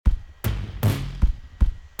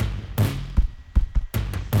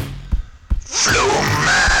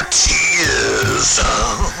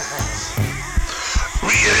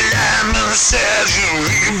said you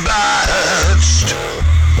rebadged.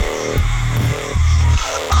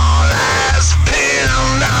 All eyes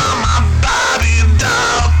pinned on my Bobby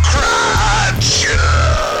doll crotch.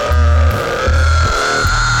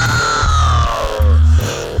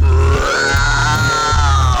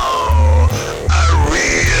 I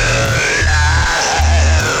realize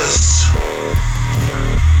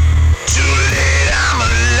too late I'm a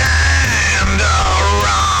land all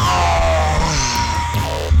wrong.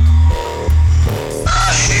 I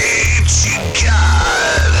hate you,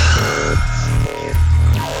 God,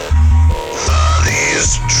 for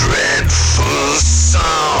these dreadful songs.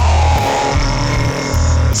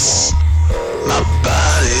 My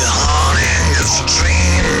body haunting its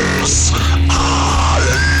dreams all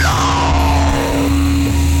along.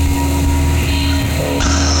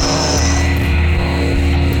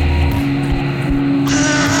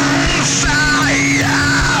 Fire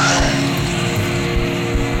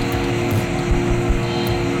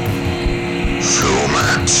through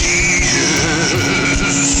my tears,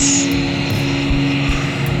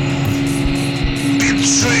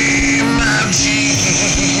 betray my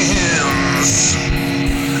dreams.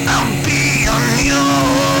 I'll be on your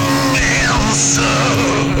answer.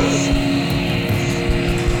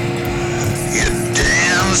 You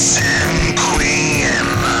dancing queen.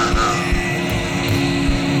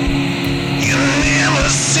 You never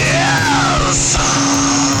said so.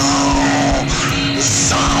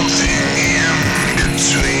 Something in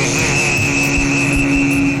between,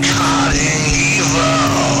 cutting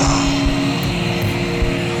evil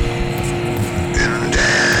and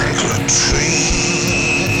angry dreams.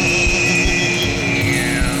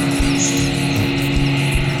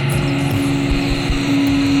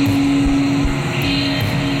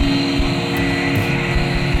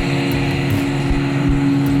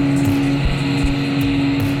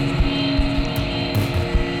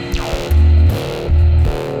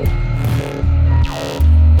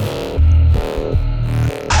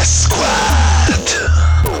 I squat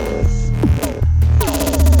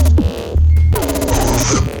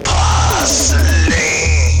over porcelain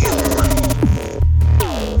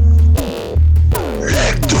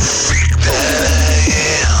like the freak that I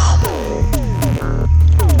am.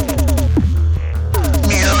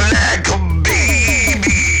 Meow like a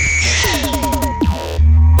baby,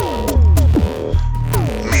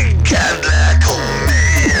 me cat like a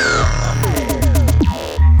man.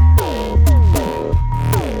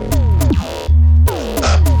 A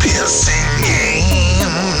piercing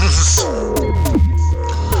games.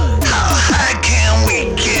 How high can we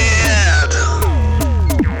get?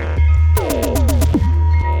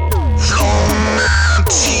 Flow my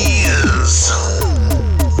tears.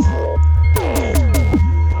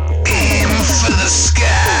 Aim for the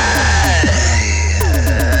sky.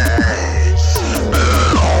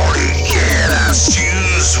 But only get our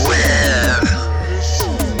shoes wet.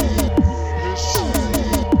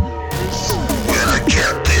 Gonna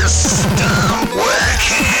get this done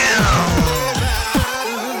working.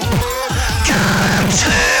 Gotta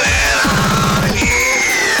turn it on you.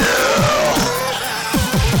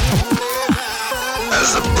 As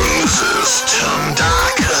the bruises turn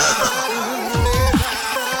darker,